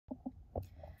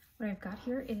What I've got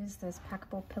here is this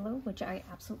packable pillow, which I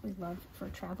absolutely love for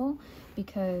travel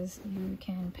because you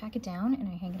can pack it down, and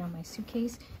I hang it on my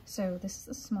suitcase. So this is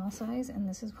a small size, and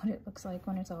this is what it looks like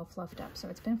when it's all fluffed up. So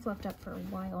it's been fluffed up for a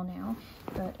while now,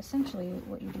 but essentially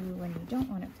what you do when you don't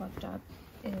want it fluffed up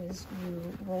is you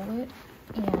roll it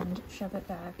and shove it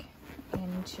back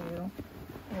into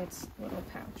its little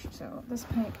pouch. So this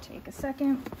might take a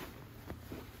second,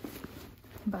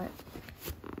 but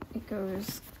it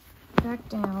goes back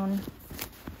down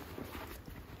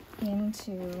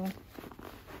into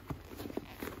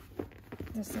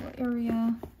this little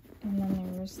area, and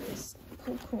then there's this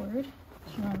pull cord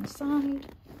here on the side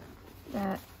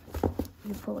that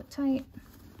you pull it tight,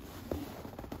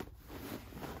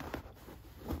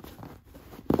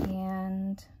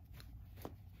 and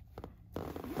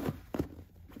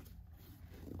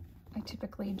I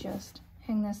typically just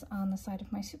hang this on the side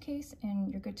of my suitcase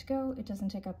and you're good to go. It doesn't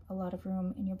take up a lot of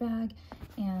room in your bag,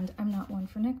 and I'm not one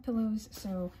for neck pillows,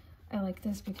 so I like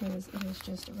this because it is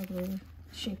just a regular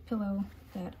shaped pillow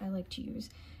that I like to use.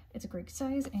 It's a great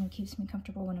size and keeps me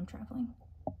comfortable when I'm traveling.